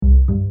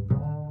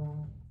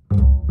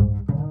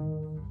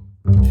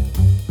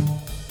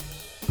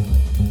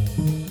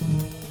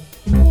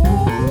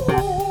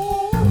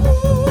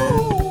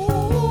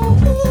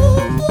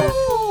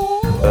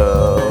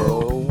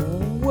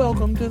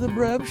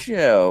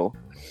show.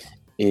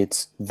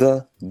 It's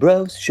the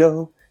Bros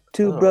Show.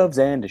 Two bros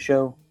and a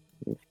show.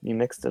 You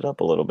mixed it up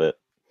a little bit.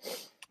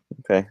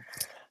 Okay.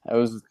 It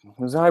was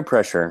high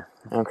pressure.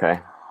 Okay.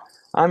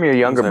 I'm your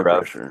younger High bro.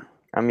 pressure.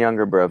 I'm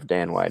younger bro,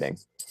 Dan Whiting.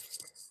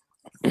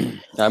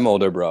 I'm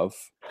older bruv,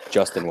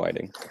 Justin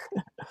Whiting.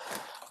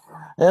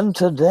 And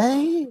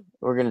today,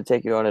 we're going to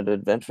take you on an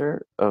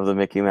adventure of the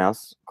Mickey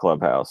Mouse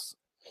Clubhouse.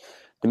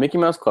 The Mickey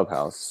Mouse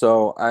Clubhouse.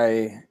 So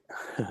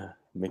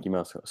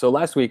So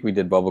last week we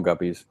did Bubble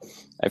Guppies.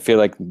 I feel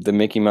like the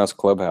Mickey Mouse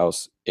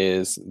Clubhouse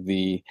is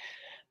the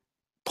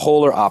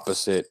polar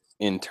opposite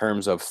in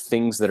terms of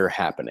things that are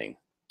happening.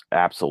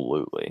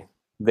 Absolutely.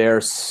 There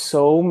are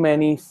so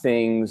many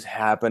things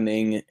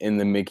happening in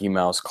the Mickey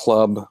Mouse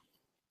Club.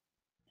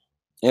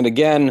 And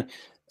again,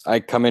 I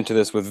come into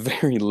this with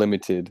very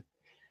limited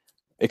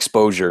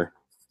exposure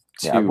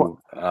to the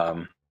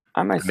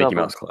Mickey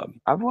Mouse Club.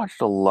 I've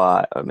watched a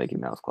lot of Mickey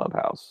Mouse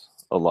Clubhouse.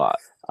 A lot.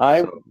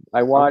 I've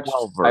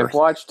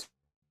watched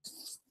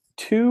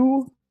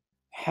 2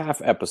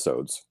 half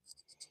episodes.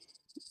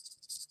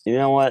 You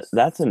know what?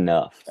 That's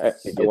enough. I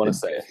want to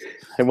say it.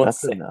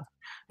 That's enough.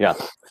 Yeah.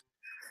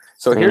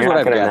 So here's what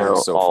I've gathered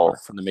so far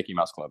from the Mickey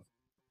Mouse Club.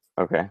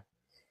 Okay.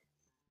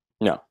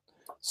 No.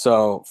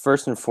 So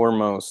first and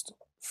foremost,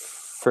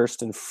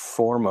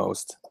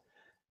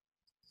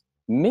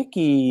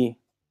 Mickey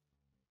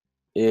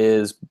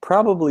is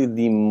probably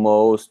the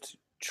most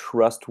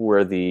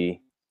trustworthy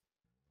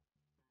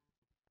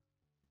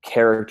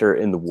character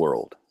in the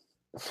world,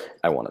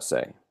 I want to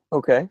say.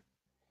 Okay.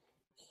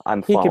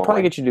 He could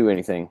probably get you to do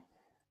anything.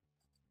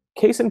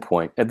 Case in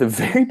point, at the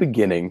very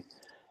beginning,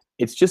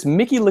 it's just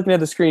Mickey looking at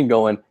the screen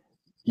going,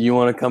 "You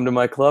want to come to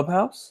my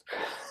clubhouse?"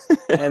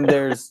 And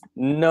there's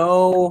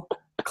no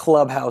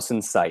clubhouse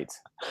in sight.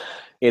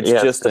 It's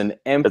just an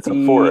empty... It's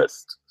a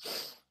forest.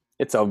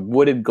 It's a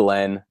wooded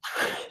glen.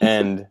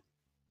 And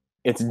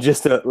it's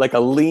just like a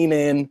lean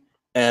in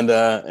and,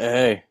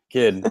 hey,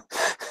 kid,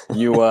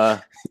 you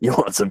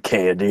want some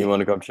candy? You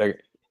want to come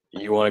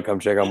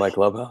check out my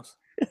clubhouse?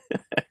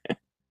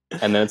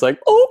 And then it's like,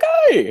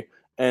 okay.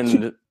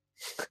 And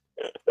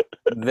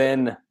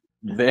then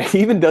he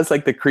even does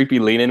like the creepy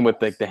lean in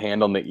with like the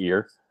hand on the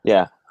ear.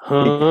 Yeah.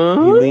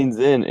 Huh? He leans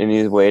in and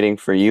he's waiting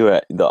for you,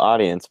 the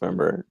audience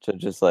member, to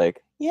just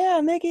like,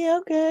 yeah, Mickey,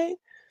 okay.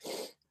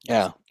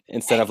 Yeah.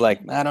 Instead of like,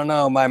 I don't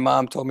know, my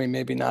mom told me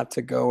maybe not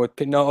to go with...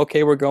 No,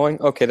 okay, we're going.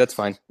 Okay, that's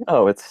fine.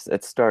 Oh, it's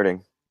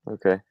starting.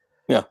 Okay.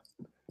 Yeah.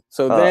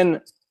 So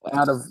then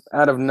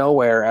out of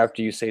nowhere,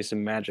 after you say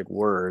some magic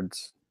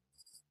words,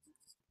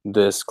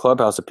 this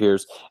clubhouse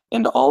appears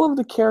and all of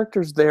the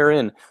characters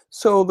therein.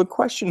 So the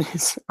question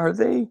is, are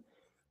they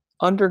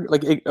under,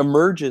 like, it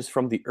emerges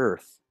from the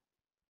earth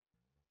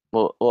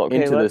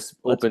okay, into this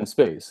open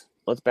space?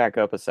 Let's back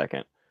up a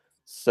second.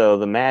 So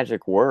the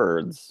magic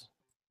words,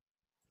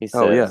 he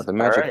says, the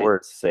magic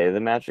words. Say the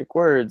magic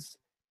words.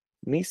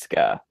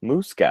 Miska,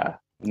 Muska.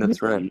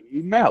 That's right.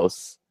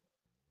 Mouse.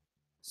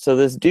 So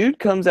this dude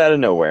comes out of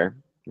nowhere,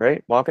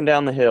 right? Walking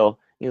down the hill.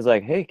 He's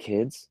like, "Hey,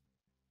 kids,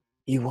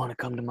 you want to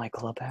come to my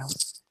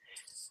clubhouse?"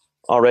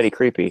 Already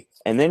creepy.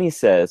 And then he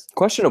says,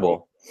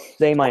 Questionable.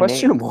 Say my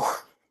Questionable. name.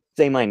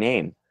 Say my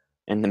name.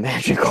 And the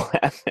magic will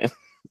happen.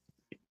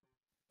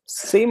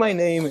 Say my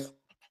name.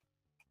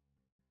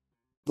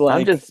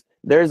 Like,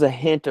 there's a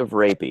hint of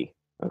rapey.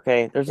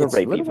 Okay? There's a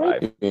rapey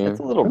vibe.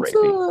 It's a little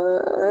rapey.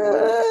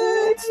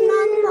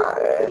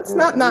 It's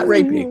not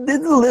rapey.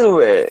 It's a little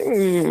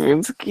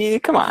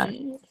bit. Come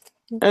on.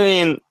 I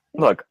mean,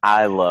 look,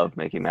 I love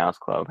Mickey Mouse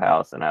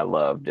Clubhouse and I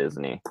love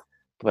Disney.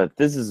 But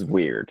this is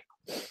weird.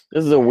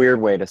 This is a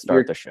weird way to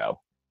start the show.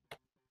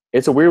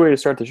 It's a weird way to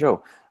start the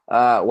show.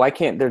 Why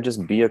can't there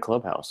just be a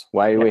clubhouse?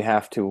 Why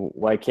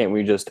can't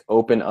we just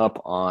open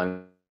up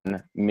on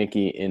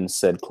Mickey in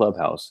said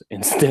clubhouse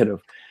instead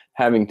of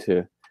having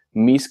to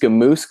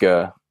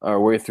Miska our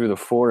way through the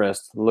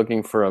forest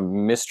looking for a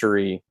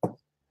mystery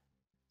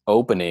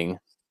opening?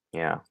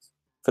 Yeah.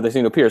 For this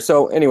thing to appear.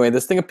 So anyway,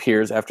 this thing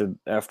appears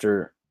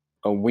after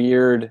a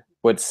weird,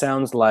 what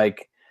sounds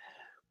like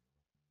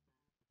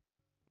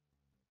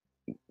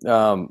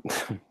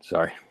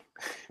sorry.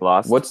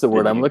 Lost? What's the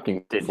word I'm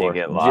looking for? Did you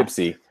get lost?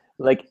 Gypsy.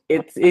 Like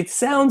it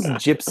sounds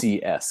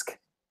gypsy-esque.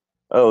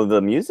 Oh,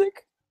 the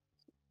music?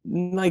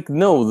 Like,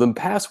 no, the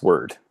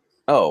password.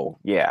 Oh,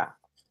 yeah.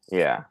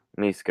 Yeah.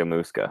 Miska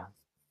Muska.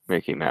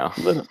 Mickey Mouse.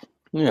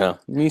 Yeah.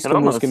 Miska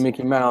Muska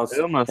Mickey Mouse.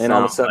 And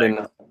all of a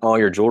sudden all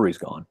your jewelry's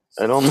gone.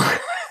 It almost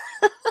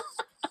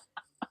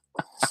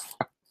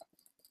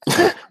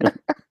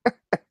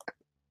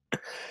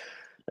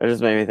It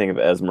just made me think of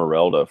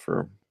Esmeralda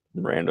for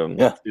random.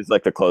 Yeah. She's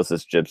like the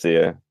closest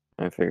gypsy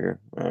I figure.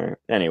 All right.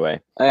 Anyway.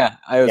 Yeah,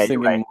 I was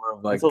thinking more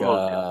of like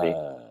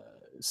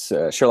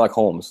Sherlock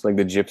Holmes, like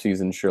the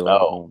gypsies in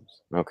Sherlock Holmes.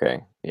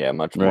 Okay. Yeah,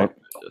 much more.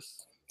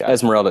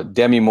 Esmeralda,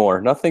 Demi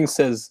Moore. Nothing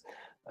says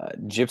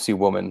gypsy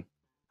woman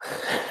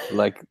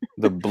like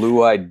the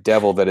blue-eyed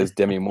devil that is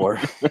Demi Moore.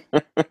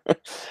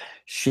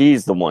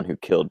 She's the one who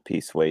killed P.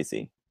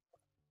 Swayze.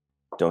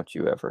 Don't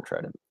you ever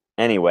try to...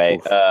 Anyway,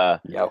 Oof.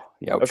 Yo,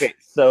 youch. okay,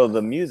 so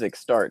the music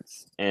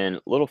starts, and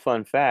little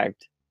fun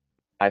fact,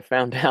 I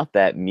found out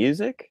that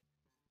music,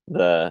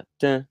 the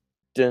dun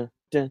dun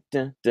dun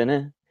dun dun,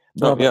 dun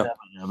Oh,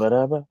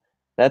 yeah.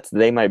 that's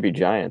They Might Be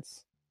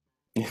Giants.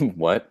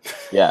 What?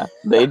 Yeah,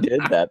 they did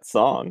that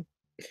song.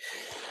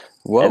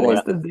 What And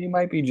was the They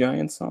Might Be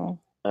Giants song?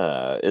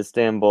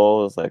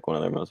 Istanbul is like one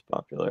of their most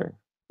popular.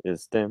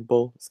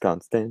 Istanbul is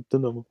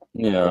Constantinople.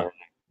 Yeah,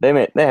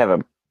 And they have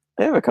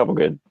a couple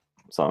good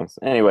songs.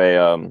 Anyway,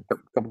 a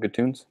couple good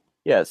tunes.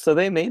 yeah, so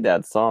they made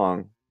that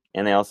song,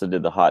 and they also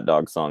did the hot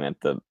dog song at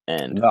the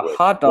end. The Which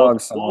hot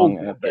dog song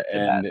we'll at get the to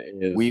that.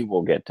 end is. We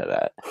will get to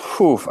that.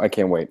 Whew, I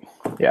can't wait.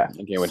 Yeah. I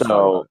can't wait to talk about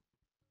So,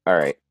 all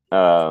right.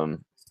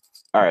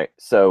 All right.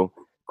 So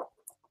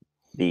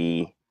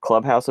the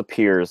clubhouse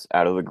appears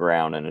out of the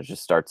ground, and it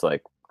just starts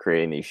like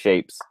creating these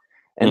shapes,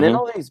 and then Mhm.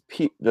 all these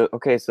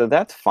okay, so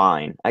that's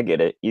fine. I get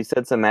it. You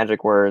said some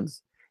magic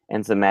words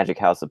and some magic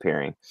house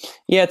appearing. it.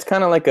 Yeah, it's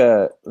kind of like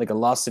a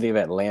Lost City of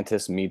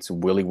Atlantis meets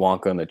Willy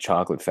Wonka and the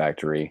Chocolate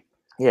Factory.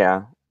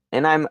 Yeah.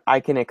 And I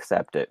can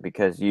accept it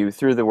because you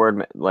threw the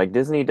word like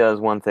Disney does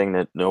one thing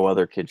that no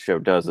other kid show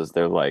does is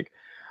they're like,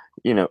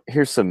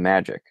 here's some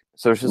magic.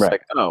 So it's just Right.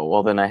 like, oh,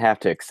 well then I have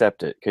to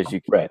accept it because you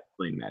can't Right.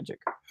 explain magic.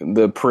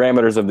 The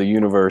parameters of the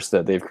universe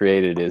that they've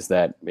created is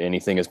that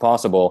anything is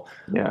possible.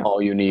 Yeah,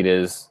 All you need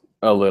is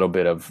a little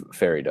bit of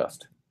fairy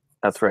dust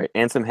that's right.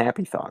 And some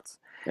happy thoughts.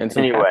 and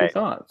some happy Anyway,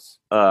 thoughts.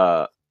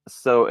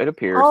 so it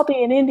appears. I'll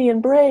be an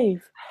Indian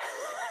brave.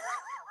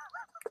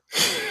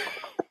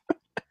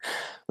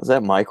 Was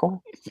that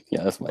Michael?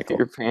 Yeah, that's Michael.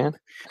 Peter Pan?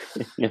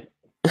 Yeah.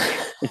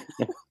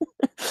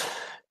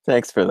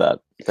 Thanks for that.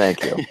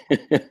 Thank you.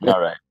 All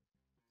right.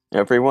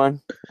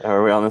 Everyone,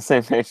 are we on the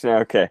same page now?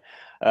 Okay.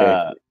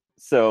 Okay.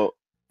 So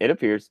it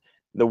appears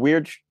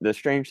the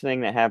strange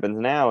thing that happens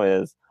now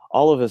is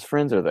all of his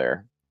friends are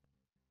there.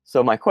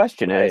 So my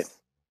question Right. is,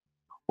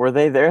 were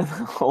they there the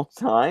whole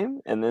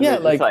time? And then Yeah,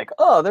 they're just like,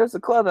 oh, there's a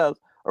clubhouse.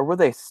 Or were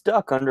they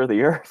stuck under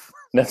the earth?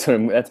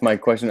 That's my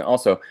question.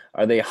 Also,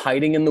 are they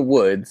hiding in the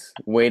woods,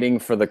 waiting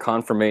for the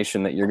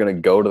confirmation that you're going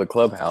to go to the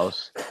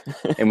clubhouse?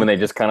 And when they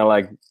just kind of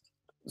like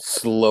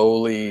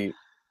slowly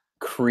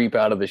creep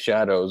out of the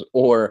shadows,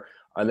 or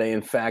are they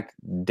in fact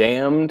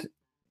damned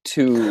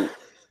to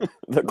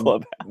The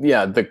clubhouse.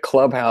 Yeah, the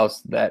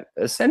clubhouse that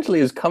essentially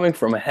is coming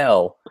from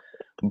hell,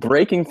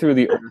 breaking through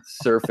the earth's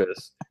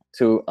surface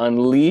to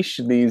unleash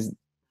these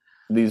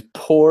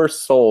poor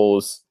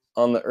souls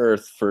on the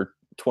earth for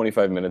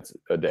 25 minutes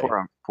a day.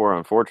 Poor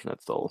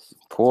unfortunate souls.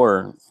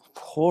 Poor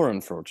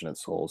unfortunate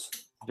souls.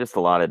 Just a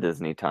lot of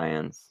Disney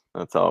tie-ins.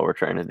 That's all we're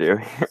trying to do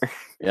here.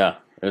 Yeah,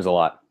 there's a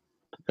lot.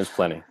 There's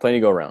plenty to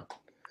go around.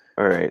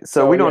 All right.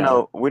 So we don't yeah.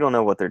 know. We don't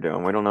know what they're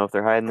doing. We don't know if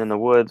they're hiding in the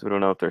woods. We don't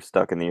know if they're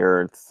stuck in the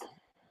earth.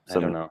 I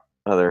don't know.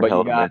 Other But hell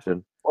you got-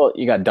 dimension. Well,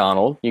 you got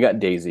Donald, you got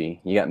Daisy,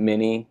 you got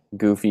Minnie,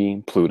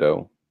 Goofy,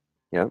 Pluto.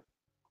 Yep.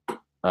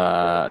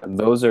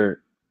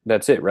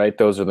 That's it, right?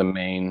 Those are the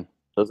main.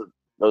 Those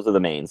are the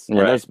mains. And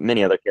Right. there's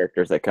many other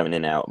characters that come in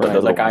and out. But Right,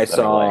 those are like the ones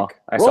that are like,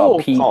 I saw roll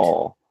Pete.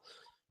 call.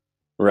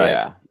 Right.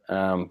 Yeah.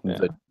 Yeah.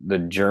 The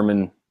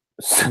German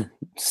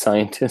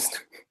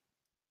scientist.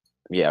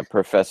 Yeah.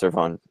 Professor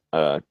von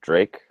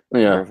Drake.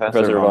 Yeah,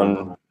 Professor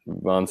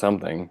von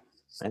something.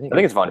 I think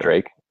it's Von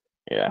Drake.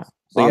 Yeah.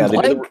 So, yeah, Von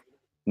they do Blake?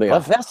 yeah,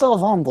 Professor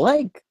von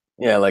Blake.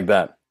 yeah, like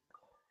that.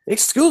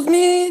 Excuse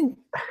me.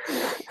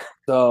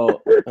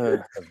 So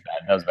that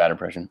was a bad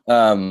impression.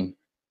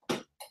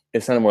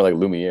 It sounded more like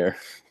Lumiere.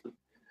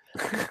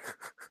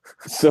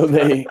 So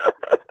they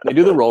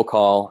do the roll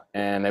call,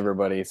 and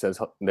everybody says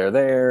they're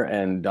there,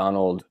 and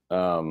Donald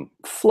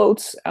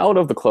floats out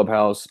of the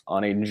clubhouse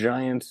on a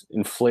giant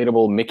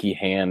inflatable Mickey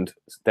hand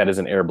that is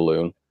an air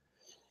balloon,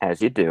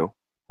 As you do.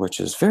 which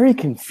is very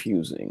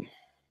confusing.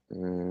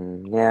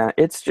 Yeah,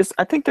 it's just,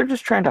 I think they're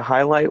just trying to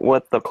highlight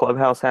what the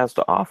clubhouse has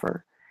to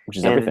offer. Which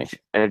is And everything.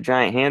 a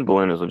giant hand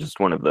balloon is just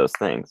one of those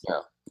things. Yeah.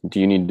 Do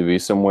you need to be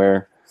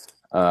somewhere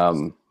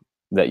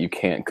that you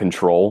can't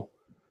control?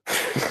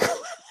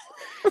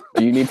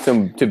 Do you need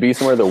to be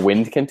somewhere the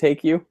wind can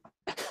take you?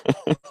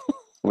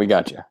 We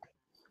got you.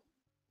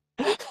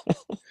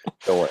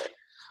 Don't worry.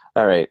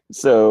 All right.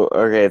 So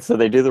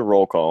they do the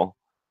roll call,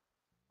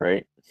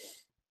 right?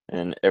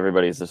 And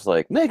everybody's just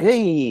like,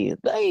 Mickey,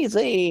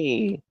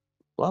 Daisy,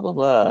 blah, blah,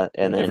 blah.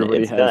 And then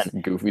everybody it's has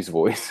done. Goofy's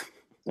voice.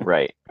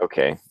 Right.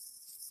 Okay.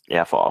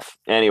 F off.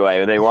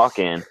 Anyway, they walk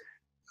in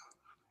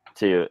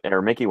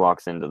or Mickey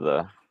walks into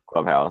the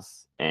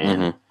clubhouse,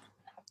 and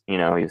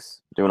he's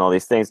doing all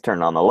these things,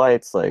 turning on the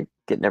lights, like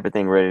getting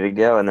everything ready to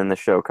go, and then the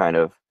show kind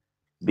of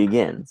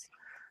begins.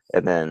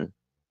 And then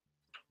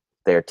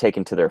they're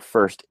taken to their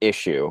first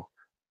issue,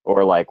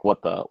 or like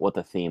what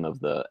the theme of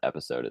the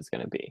episode is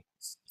going to be.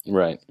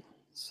 Right.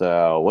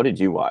 So, what did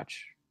you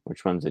watch?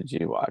 Which ones did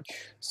you watch?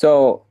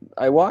 So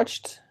I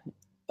watched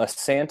a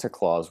Santa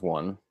Claus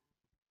one.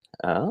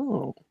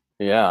 Oh,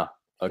 Yeah,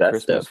 a Festive.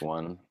 Christmas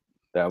one.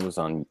 That was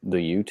on the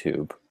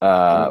YouTube,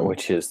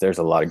 which is there's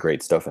a lot of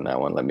great stuff in that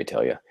one. Let me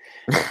tell you.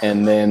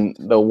 And then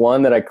the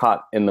one that I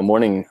caught in the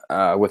morning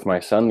with my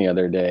son the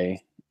other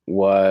day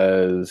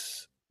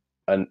was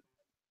it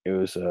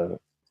was a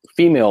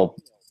female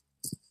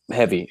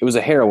heavy. It was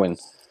a heroine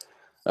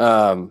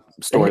storyline.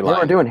 They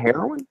were doing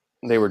heroin?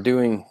 They were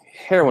doing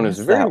heroin. It was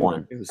very that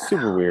one? It was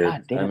super weird.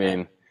 God damn I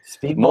mean,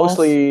 Speedballs?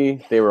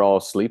 mostly they were all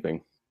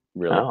sleeping.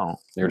 Really, Oh,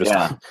 they were just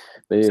yeah.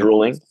 they,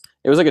 Drooling.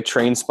 It was like a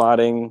Train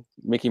Spotting,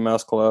 Mickey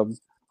Mouse Club.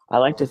 I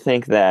like to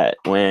think that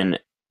when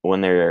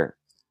they're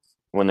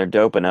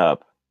doping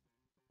up,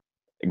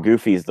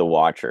 Goofy's the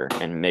watcher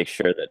and makes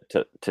sure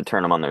that to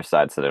turn them on their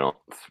side so they don't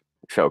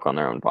choke on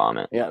their own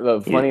vomit. Yeah,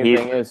 the funny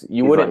thing is,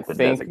 you he's wouldn't like the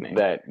think designate.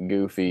 that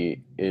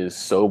Goofy is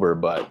sober,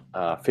 but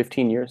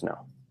 15 years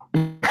now.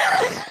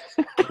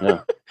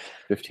 Yeah,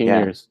 15 Yeah.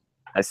 years.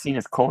 I seen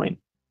his coin.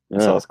 I Yeah.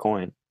 saw his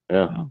coin.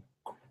 Yeah.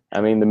 I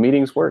mean, the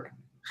meetings work.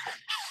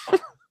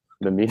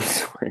 The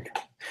meetings work.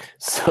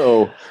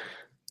 So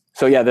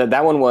yeah,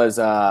 that one was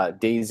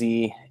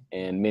Daisy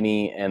and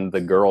Minnie and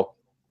the girl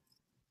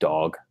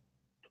dog.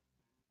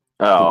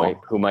 Oh,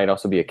 Who might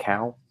also be a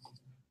cow.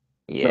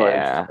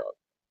 yeah.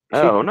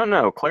 No,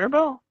 No,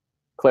 Clarabelle?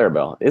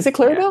 Clarabelle. Is it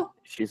Clarabelle?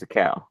 Yeah, she's a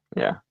cow.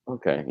 Yeah.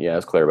 Okay, yeah,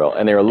 it's Clarabelle.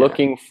 And they were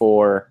looking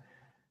for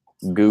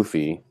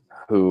Goofy,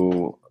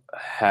 who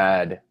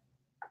had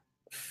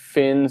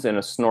fins and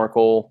a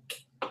snorkel.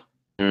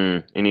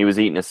 And he was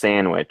eating a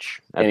sandwich.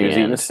 And he was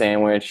eating a end.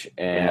 sandwich,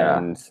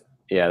 and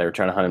they were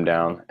trying to hunt him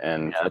down.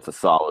 And Yeah, that's a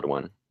solid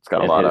one. It's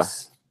got a lot of.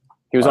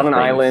 He was on an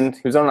things. island.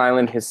 He was on an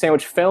island. His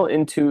sandwich fell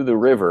into the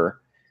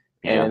river,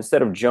 and Yeah.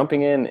 instead of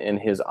jumping in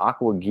his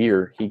aqua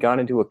gear, he got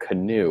into a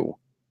canoe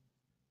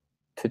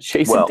to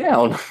chase it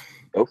down.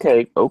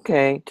 Okay.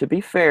 To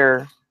be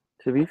fair,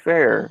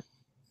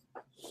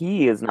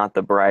 he is not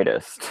the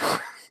brightest.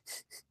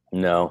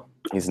 No,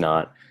 he's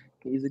not.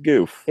 He's a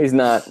goof. He's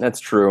not. That's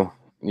true.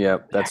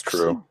 Yep, that's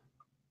true.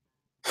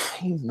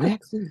 He's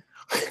Mexican.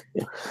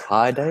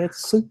 High diet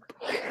soup.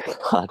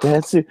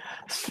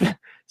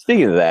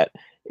 Speaking of that,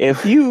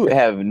 if you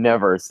have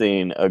never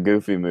seen a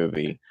Goofy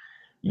movie,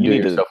 you Do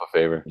need yourself a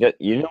favor.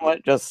 you know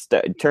what? Just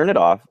turn it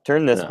off.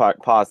 Turn this Yeah.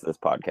 pause this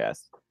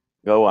podcast.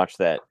 Go watch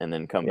that and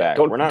then come back.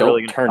 Don't, We're not don't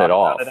really gonna turn talk it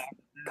off. about it.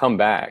 Come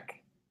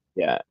back.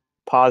 Yeah.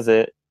 Pause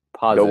it.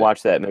 Pause Go it.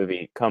 watch that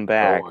movie. Come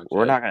back. watch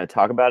We're it. not going to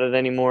talk about it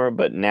anymore,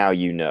 but now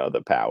you know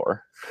the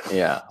power.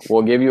 Yeah,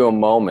 we'll give you a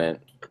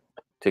moment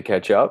to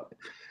catch up.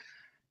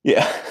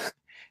 Yeah.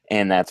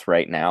 And that's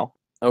right now.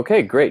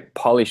 Okay, great.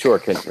 Pauly Shore,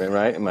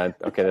 right?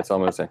 Okay, that's all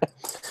I'm going to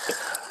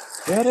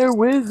say. Better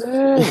with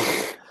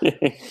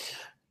it.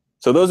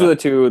 So those are the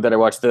two that I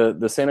watched.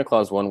 The Santa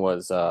Claus one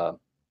was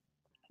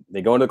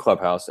they go into the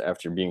clubhouse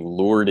after being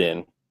lured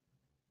in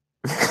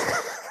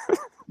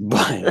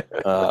by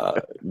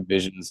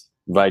visions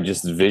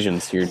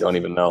you don't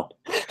even know.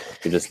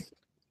 You're just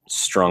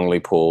strongly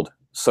pulled.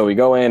 So we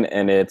go in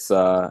and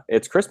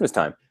it's Christmas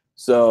time.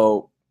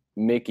 So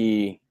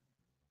Mickey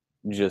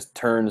just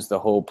turns the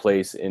whole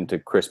place into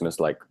Christmas,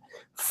 like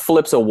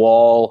flips a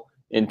wall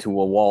into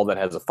a wall that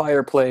has a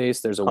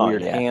fireplace. There's a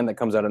weird hand that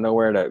comes out of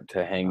nowhere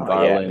to hang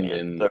garland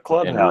and the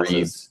clubhouse and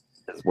wreaths.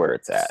 is where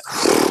it's at.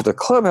 The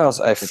clubhouse,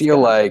 I feel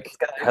like,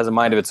 has a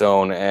mind of its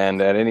own,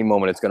 and at any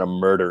moment it's going to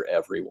murder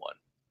everyone.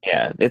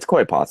 Yeah, it's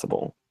quite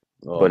possible,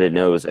 but it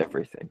knows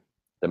everything.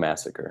 The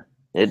massacre.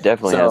 It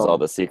definitely has all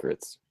the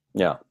secrets.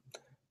 Yeah.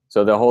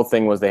 So the whole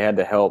thing was they had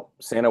to help.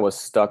 Santa was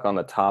stuck on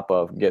the top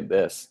of, get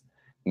this,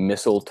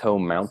 Mistletoe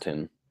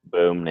Mountain.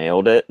 Boom,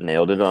 nailed it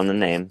on the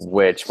name.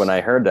 Which, when I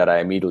heard that, I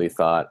immediately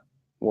thought,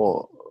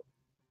 well,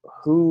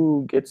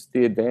 who gets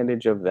the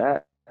advantage of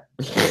that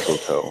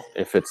mistletoe?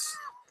 If it's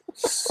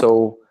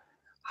so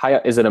high,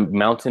 is it a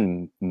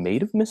mountain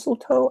made of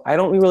mistletoe? I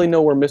don't really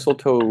know where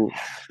mistletoe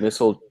come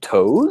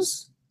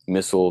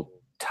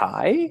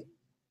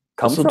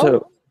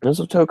from.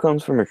 Mistletoe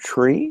comes from a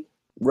tree?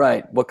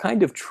 Right. What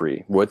kind of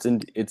tree?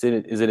 Is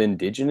it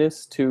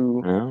indigenous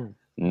to Oh.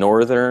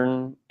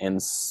 northern and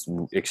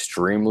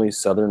extremely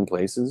southern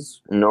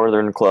places?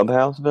 Northern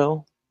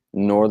Clubhouseville?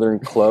 Northern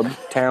Club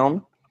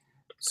Town.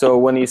 So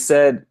when he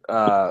said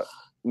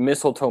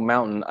Mistletoe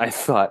Mountain, I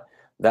thought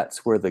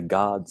that's where the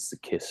gods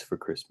kiss for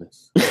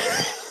Christmas.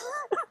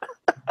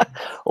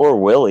 Or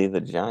Willie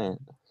the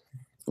Giant.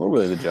 Or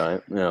Willie the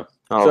Giant, yeah.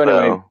 Although, So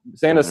anyway,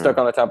 Santa's stuck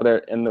on the top of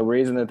there, and the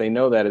reason that they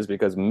know that is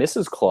because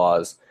Mrs.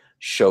 Claus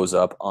shows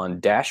up on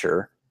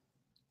Dasher.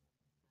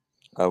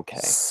 Okay.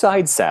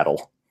 Side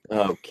saddle.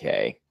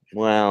 Okay.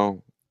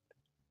 Well,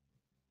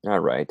 all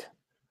right.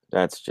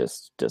 That's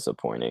just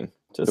disappointing.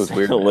 It was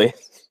weird.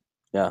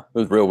 Yeah, it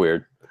was real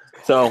weird.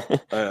 So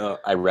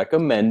I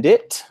recommend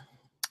it.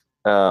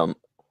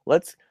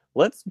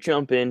 Let's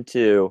jump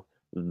into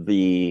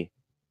the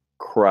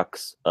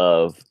crux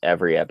of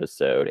every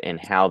episode and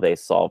how they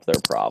solve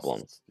their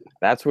problems.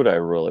 That's what I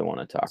really want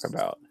to talk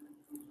about.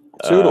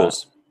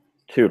 Toodles.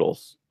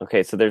 Toodles.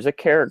 Okay, so there's a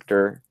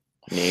character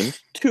named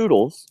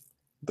Toodles,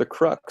 the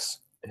crux,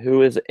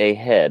 who is a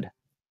head,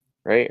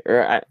 right?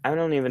 Or I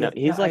don't even know.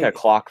 He's like a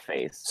clock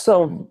face.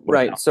 So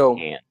right. So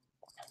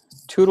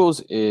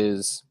Toodles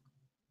is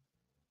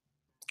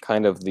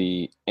kind of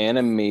the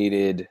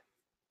animated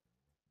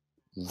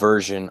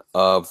version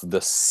of the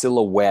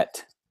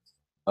silhouette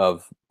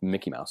of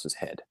Mickey Mouse's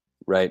head,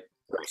 right?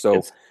 So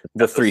It's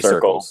the the three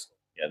circle. circles.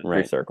 Yeah, the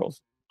Right. 3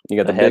 circles. You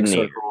got The the, head big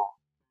and the circle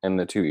and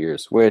the 2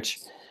 ears, which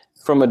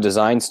from a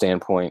design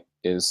standpoint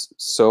is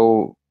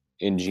so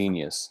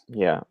ingenious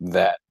Yeah,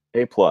 that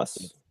A+.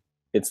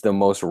 it's the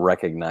most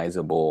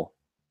recognizable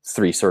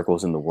 3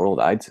 circles in the world,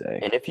 I'd say.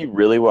 And if you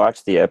really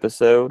watch the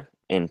episode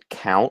and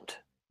count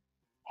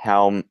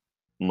how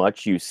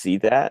much you see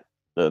that,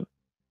 the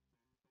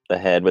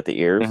head with the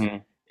ears,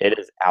 Mhm. it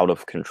is out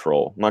of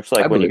control. Much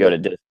like I when you believe go it.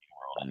 to Disney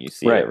World and you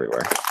see Right. it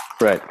everywhere.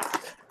 Right.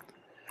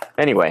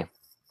 Anyway,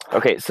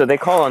 okay, so they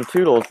call on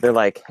Toodles. They're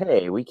like,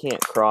 hey, we can't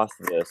cross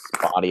this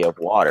body of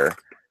water.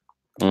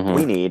 Mhm.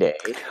 We need a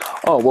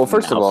Oh, well,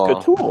 first of all,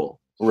 Mouse-Catool.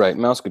 right,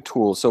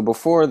 Mouse-Catool. So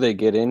before they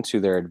get into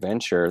their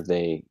adventure,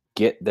 they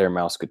get their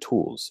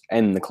Mouse-Catools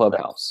in the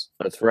clubhouse.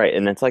 That's right.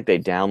 And it's like they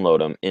download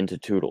them into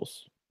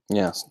Toodles.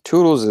 Yes.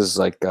 Toodles is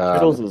like...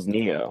 Toodles is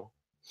Neo.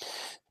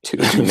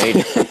 Toodles.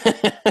 made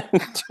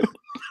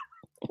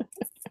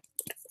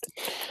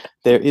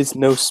There is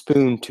no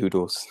spoon,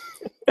 Toodles.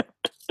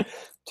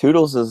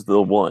 Toodles is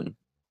the one.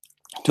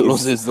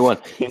 Toodles is the one.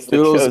 He's the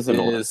Toodles chosen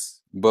one.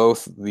 is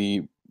both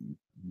the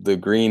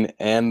green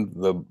and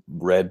the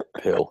red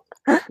pill.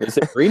 Is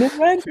it green and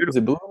red? Is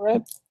it blue and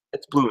red?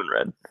 It's blue and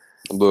red.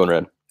 Blue and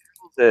red.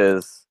 Toodles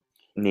is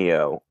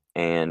Neo,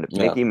 and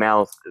Yeah. Mickey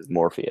Mouse is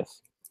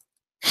Morpheus.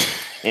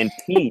 And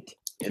Pete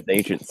is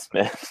Agent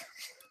Smith.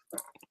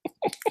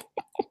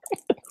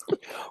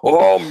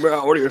 Oh,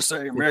 man, what are you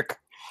saying, Mick?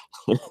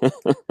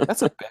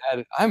 That's a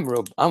bad. I'm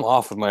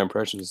off with my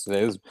impressions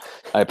today.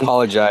 I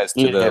apologize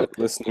to the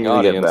listening You need to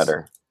audience. get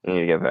better. You need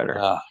to get better.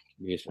 Ah,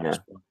 Yeah.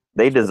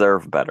 They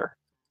deserve better.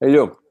 I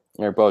do.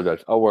 I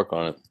apologize. I'll work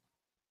on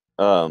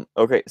it.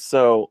 Okay,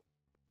 so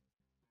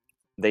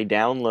they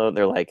download.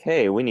 They're like,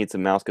 "Hey, we need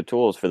some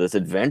Mouse-Catools for this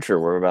adventure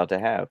we're about to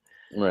have."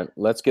 Right.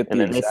 Let's get And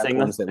the then they exact sing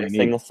ones that we they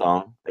sing need. a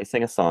song. They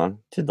sing a song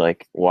to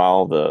like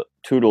while the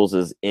Toodles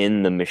is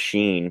in the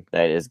machine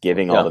that is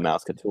giving all Yeah. the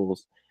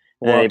Mouse-Catools.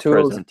 Well, They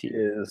Toodles present to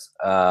you. is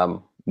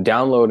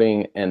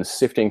downloading and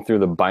sifting through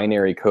the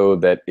binary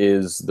code that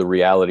is the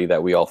reality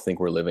that we all think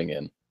we're living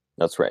in.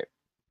 That's right.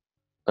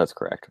 That's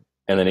correct.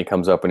 And then he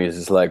comes up and he's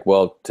just like,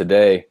 well,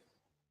 today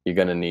you're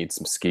going to need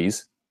some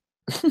skis.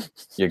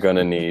 You're going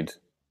to need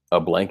a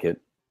blanket,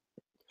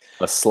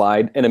 a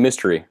slide, and a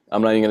mystery.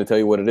 I'm not even going to tell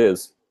you what it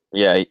is.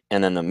 Yeah,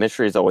 and then the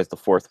mystery is always the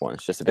fourth one.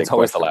 It's just a big It's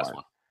always the question last mark.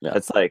 one. Yeah.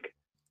 It's like,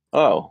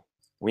 oh,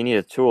 we need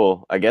a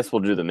tool. I guess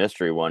we'll do the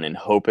mystery one and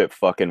hope it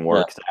fucking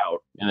works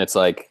out. And it's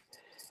like,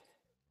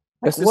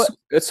 it's What-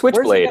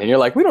 Switchblade. And you're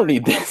like, we don't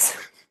need this.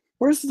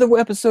 Where's the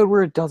episode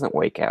where it doesn't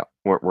work out?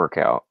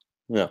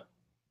 Yeah.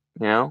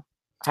 You know,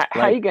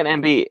 how you gonna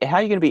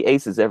be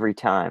aces every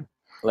time?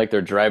 Like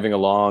they're driving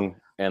along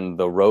and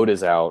the road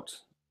is out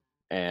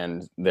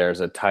and there's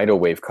a tidal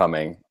wave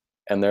coming.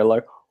 And they're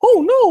like,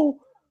 oh,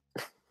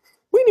 no.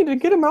 We need to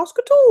get a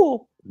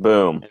Mouse-Catool.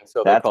 Boom. And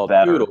so they That's call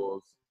better.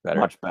 Toodles.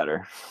 Much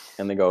better.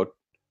 And they go,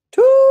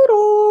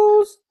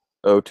 Toodles.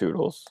 Oh,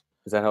 Toodles.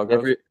 Is that how it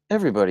goes?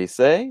 Everybody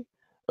say,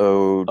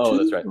 oh,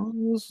 that's right.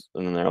 Toodles.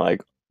 And then they're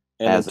like,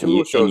 And as then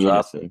Toodles in shows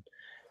up, unison.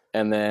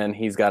 and then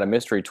he's got a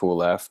mystery tool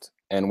left.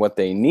 And what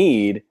they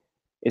need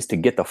is to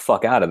get the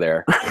fuck out of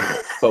there.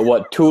 But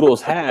what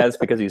Toodles has,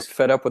 because he's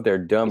fed up with their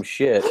dumb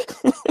shit,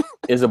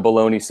 is a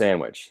bologna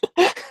sandwich.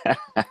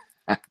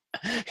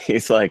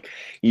 He's like,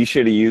 you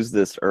should have used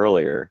this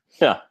earlier.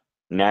 Yeah.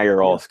 Now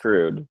you're all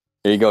screwed.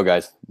 Here you go,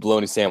 guys.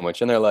 Bologna sandwich.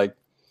 And they're like,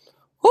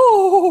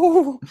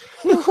 oh,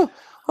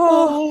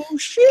 Oh,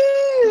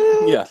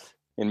 shit. yeah.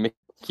 And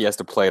Mickey has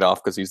to play it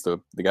off because he's the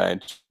guy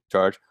in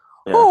charge.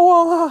 Yeah.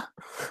 Oh,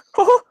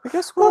 I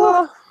guess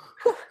we'll,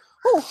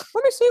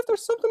 let me see if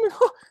there's something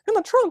in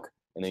the trunk.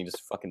 And then he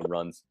just fucking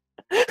runs.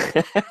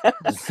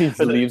 He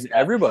leaves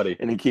everybody.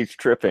 And he keeps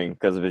tripping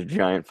because of his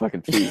giant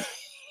fucking feet.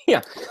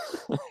 Yeah.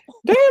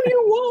 Damn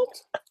you,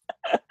 Walt.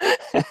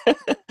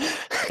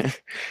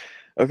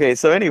 Okay,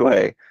 so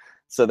anyway,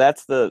 so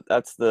that's the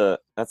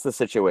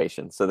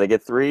situation. So they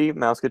get 3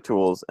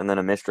 Mouse-Catools and then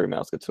a mystery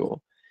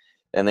Mouse-Catool.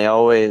 And they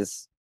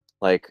always,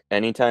 like,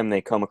 anytime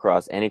they come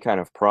across any kind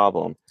of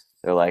problem,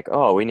 they're like,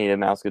 oh, we need a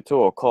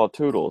Mouse-Catool, call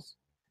Toodles.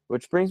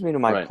 Which brings me to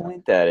my Right.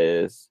 point, that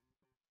is,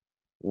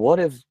 what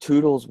if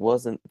Toodles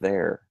wasn't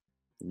there?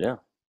 Yeah.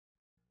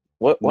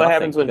 What Nothing.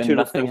 happens when Then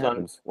Toodles nothing goes on?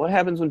 happens. What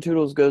happens when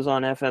Toodles goes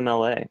on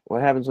FMLA?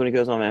 What happens when he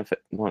goes on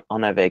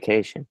that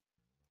vacation?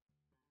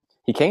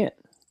 He can't.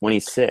 When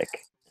he's sick?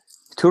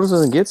 Toodles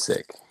doesn't get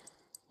sick.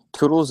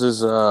 Toodles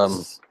is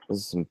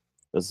This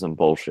is some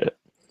bullshit.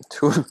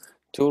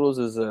 Toodles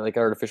is like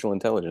artificial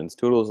intelligence.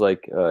 Toodles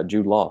like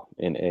Jude Law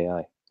in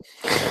AI.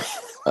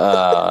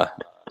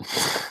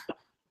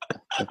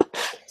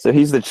 So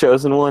he's the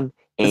chosen one,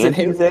 and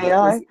he's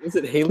AI. Is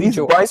it Haley He's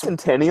Joel?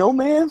 bicentennial,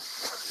 man.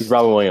 He's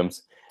Robin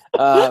Williams.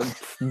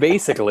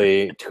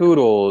 Basically,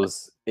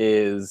 Toodles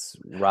is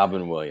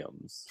Robin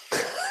Williams,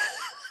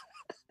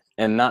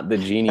 And not the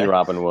genie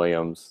Robin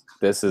Williams.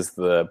 This is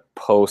the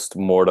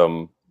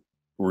post-mortem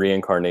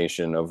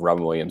reincarnation of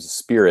Robin Williams'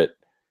 spirit,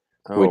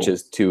 which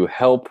is to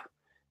help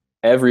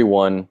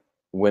everyone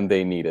when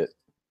they need it.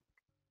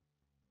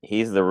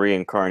 He's the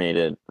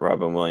reincarnated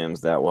Robin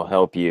Williams that will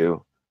help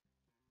you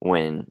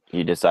when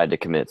you decide to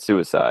commit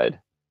suicide,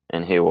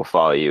 and he will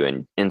follow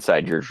you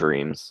inside your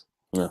dreams.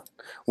 Yeah.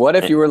 What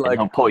if you were like,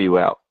 he'll pull you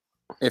out?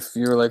 If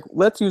you're like,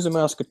 let's use a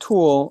mouse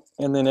tool,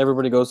 and then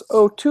everybody goes,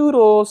 oh,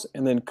 Toodles,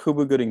 and then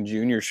Cuba Gooding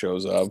Jr.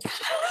 shows up,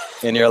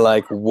 and you're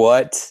like,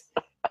 what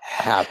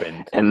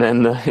happened? And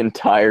then the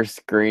entire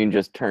screen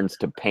just turns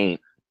to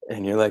paint.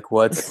 And you're like,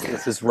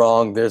 this is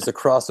wrong. There's a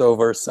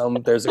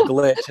crossover. There's a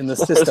glitch in the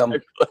system.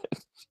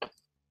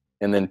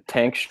 And then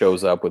Tank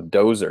shows up with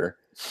Dozer.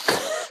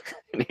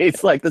 And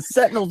he's like, the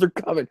Sentinels are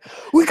coming.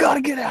 We got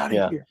to get out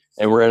of here.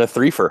 And we're in a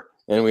threefer,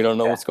 and we don't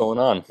know what's going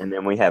on. And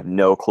then we have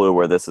no clue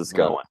where this is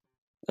going.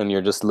 And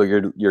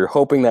you're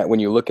hoping that when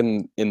you look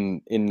in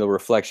the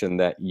reflection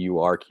that you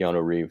are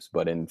Keanu Reeves,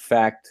 but in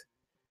fact,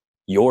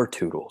 you're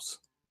Toodles.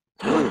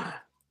 And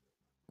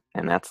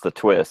that's the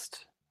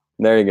twist.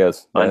 There he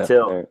goes.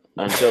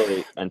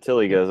 Until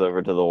he goes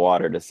over to the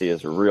water to see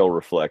his real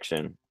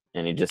reflection,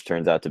 and he just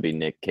turns out to be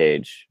Nick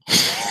Cage.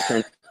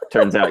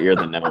 Turns out you're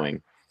the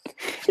knowing.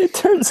 It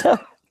turns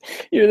out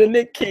you're the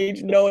Nick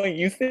Cage knowing.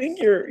 You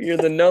think you're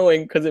the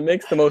knowing because it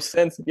makes the most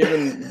sense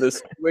given the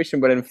situation,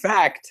 but in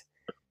fact,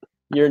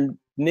 you're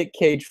Nick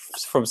Cage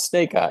from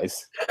Snake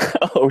Eyes.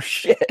 Oh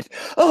shit!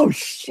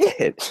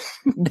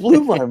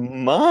 Blew my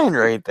mind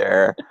right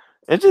there.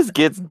 It just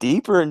gets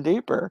deeper and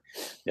deeper.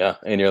 Yeah,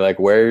 and you're like,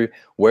 where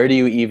do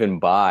you even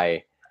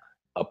buy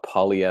a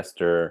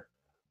polyester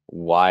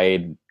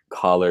wide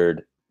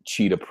collared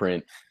cheetah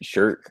print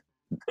shirt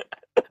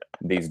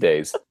these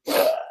days?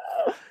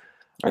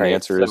 And the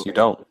answer is you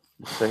don't.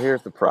 So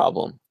here's the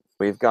problem.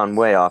 We've gone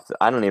way off.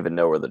 I don't even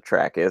know where the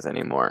track is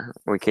anymore.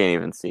 We can't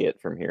even see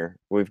it from here.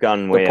 We've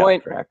gone way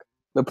off track.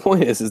 The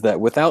point is that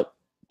without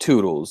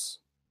Toodles,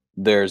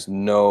 there's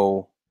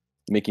no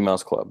Mickey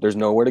Mouse Club. There's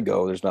nowhere to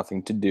go. There's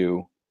nothing to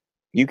do.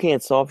 You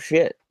can't solve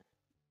shit.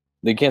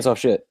 They can't solve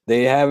shit.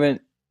 They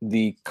haven't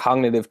the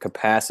cognitive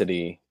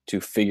capacity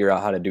to figure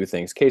out how to do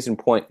things. Case in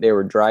point, they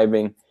were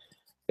driving.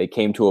 They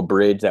came to a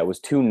bridge that was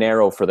too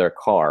narrow for their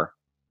car.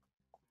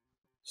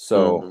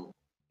 So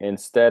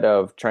instead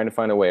of trying to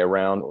find a way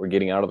around or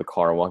getting out of the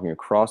car and walking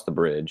across the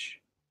bridge,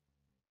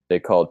 they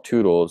called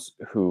Toodles,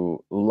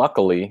 who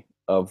luckily,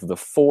 of the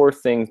 4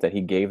 things that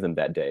he gave them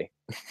that day,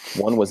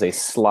 one was a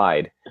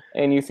slide.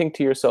 And you think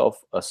to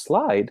yourself, a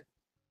slide?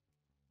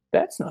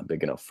 That's not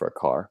big enough for a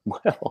car.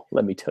 Well,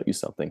 let me tell you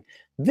something.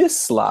 This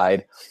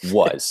slide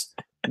was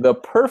the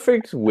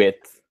perfect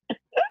width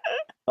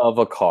of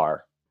a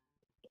car.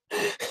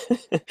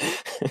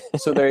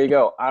 So there you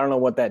go. I don't know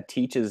what that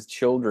teaches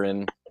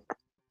children.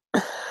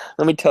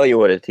 Let me tell you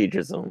what it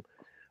teaches them.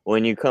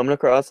 When you come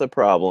across a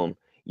problem,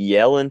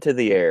 yell into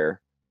the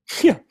air.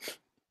 Yeah.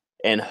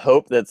 And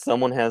hope that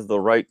someone has the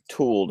right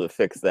tool to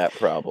fix that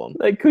problem.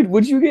 Like,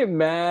 would you get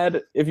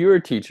mad if you were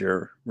a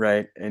teacher,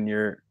 right? And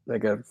you're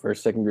like a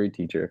first, second grade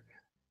teacher,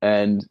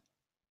 and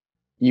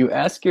you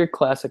ask your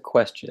class a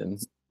question,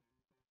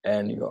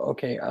 and you go,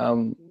 okay,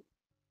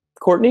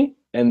 Courtney?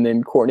 And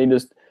then Courtney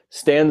just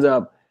stands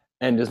up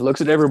and just looks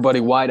at everybody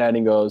wide-eyed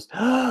and goes,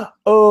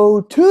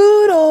 oh,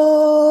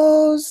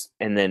 Toodles!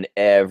 And then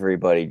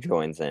everybody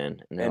joins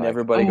in. And like,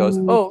 everybody goes,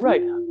 oh,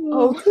 right.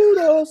 Oh,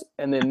 Toodles!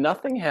 And then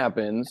nothing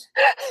happens.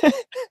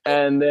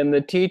 And then the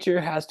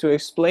teacher has to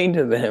explain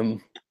to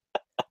them,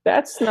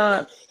 that's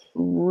not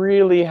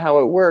really how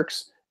it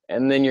works.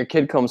 And then your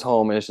kid comes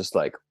home and it's just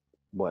like,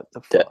 what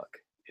the fuck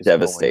is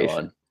devastation.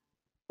 Going on?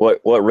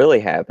 What really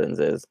happens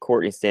is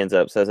Courtney stands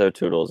up, says, oh,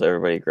 Toodles.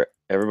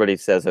 Everybody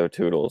says, oh,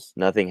 Toodles.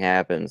 Nothing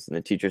happens. And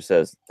the teacher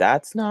says,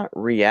 that's not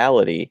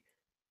reality.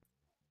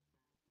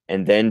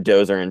 And then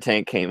Dozer and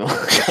Tank came on.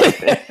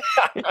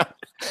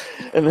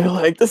 And they're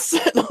like, the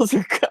Sentinels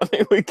are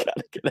coming. We got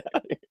to get out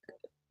of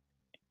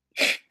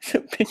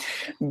here.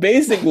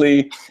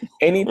 Basically,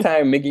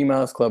 anytime Mickey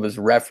Mouse Club is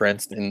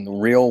referenced in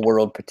real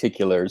world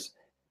particulars,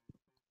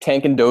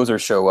 Tank and Dozer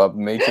show up.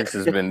 Matrix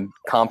has been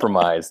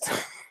compromised.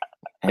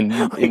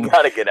 And we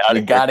got to get out of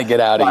here. We got to get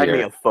out of here. Find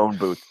me a phone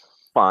booth.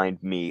 Find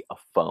me a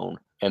phone.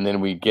 And then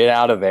we get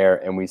out of there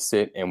and we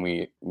sit and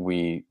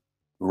we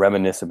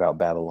reminisce about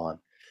Babylon.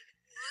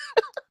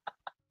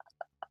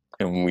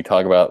 And we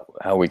talk about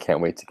how we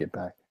can't wait to get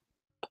back.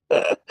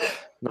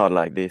 Not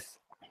like this.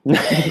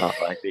 Not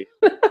like this.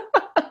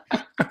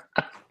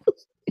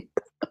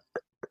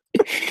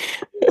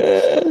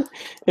 And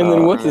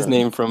then what's his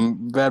name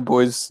from Bad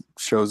Boys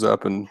shows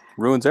up and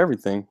ruins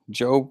everything.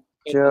 Joe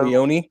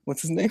Leone?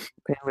 What's his name?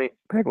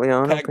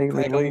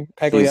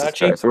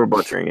 Pagliacci. So we're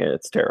butchering it.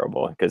 It's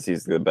terrible because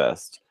he's the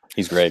best.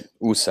 He's great.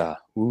 Usa.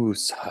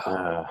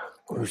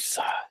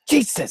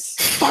 Jesus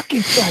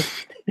fucking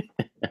Christ.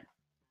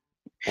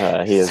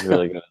 He is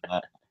really good at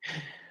that.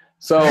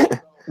 So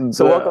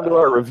welcome to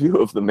our review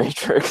of The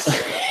Matrix.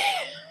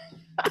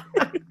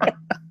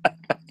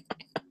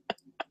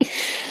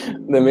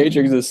 The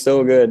Matrix is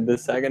so good. The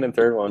second and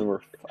third one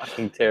were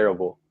fucking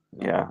terrible.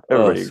 Yeah,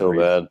 everybody so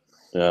agrees. bad.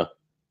 Yeah.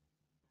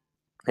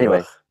 Anyway,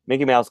 Ugh.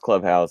 Mickey Mouse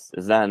Clubhouse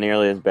is not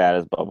nearly as bad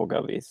as Bubble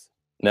Guppies.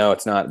 No,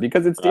 it's not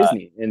because it's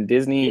Disney, and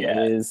Disney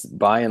yeah. is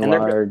by and And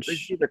large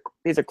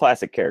these are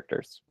classic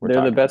characters. they're the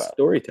talking best about.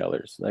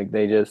 storytellers. Like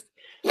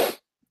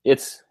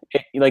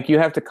like you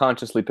have to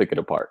consciously pick it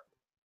apart.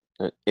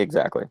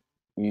 Exactly.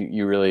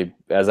 You really,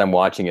 as I'm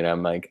watching it,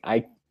 I'm like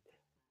I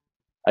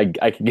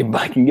can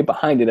get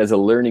behind it as a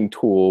learning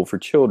tool for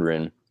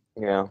children.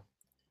 Yeah.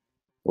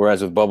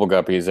 Whereas with Bubble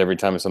Guppies, every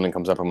time something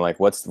comes up, I'm like,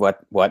 what?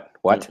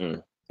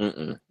 Mm-mm.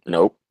 Mm-mm.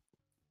 Nope.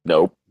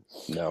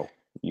 No,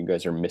 you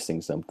guys are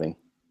missing something.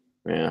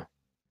 Yeah.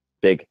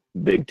 Big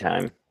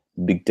time.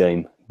 Big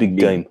time. Big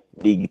time.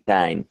 Big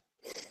time.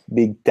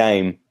 Big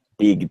time.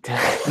 Big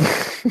time.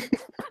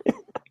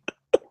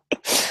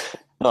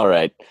 All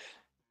right.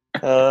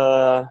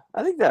 I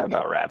think that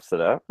about wraps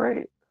it up,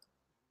 right?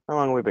 How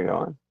long have we been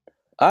going?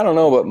 I don't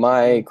know, but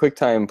my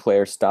QuickTime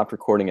player stopped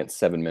recording at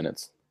 7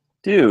 minutes.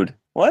 Dude,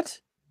 what?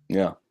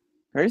 Yeah.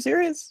 Are you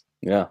serious?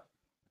 Yeah.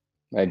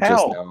 I How?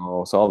 just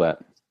now saw that.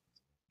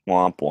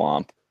 Womp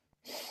womp.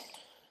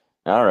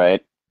 All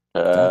right.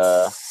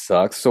 That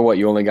sucks. So what,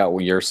 you only got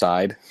your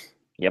side?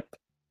 Yep.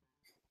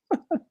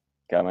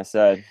 Got my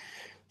side.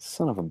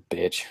 Son of a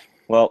bitch.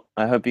 Well,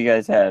 I hope you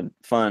guys had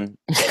fun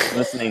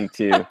listening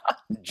to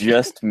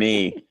just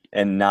me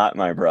and not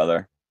my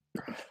brother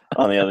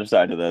on the other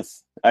side of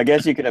this. I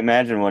guess you can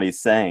imagine what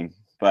he's saying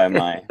by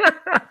my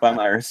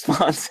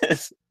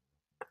responses.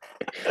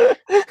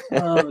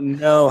 Oh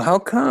no, how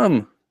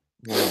come?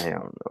 I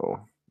don't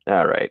know.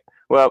 All right.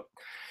 Well,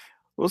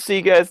 we'll see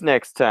you guys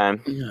next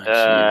time.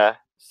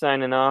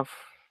 Signing off.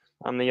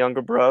 I'm the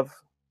younger bruv.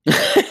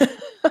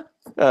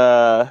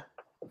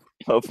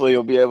 Hopefully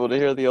you'll be able to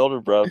hear the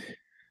older bruv.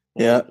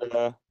 Yeah.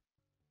 And,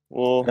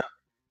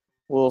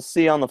 we'll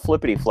see you on the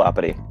flippity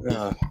floppity.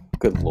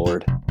 Good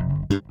Lord.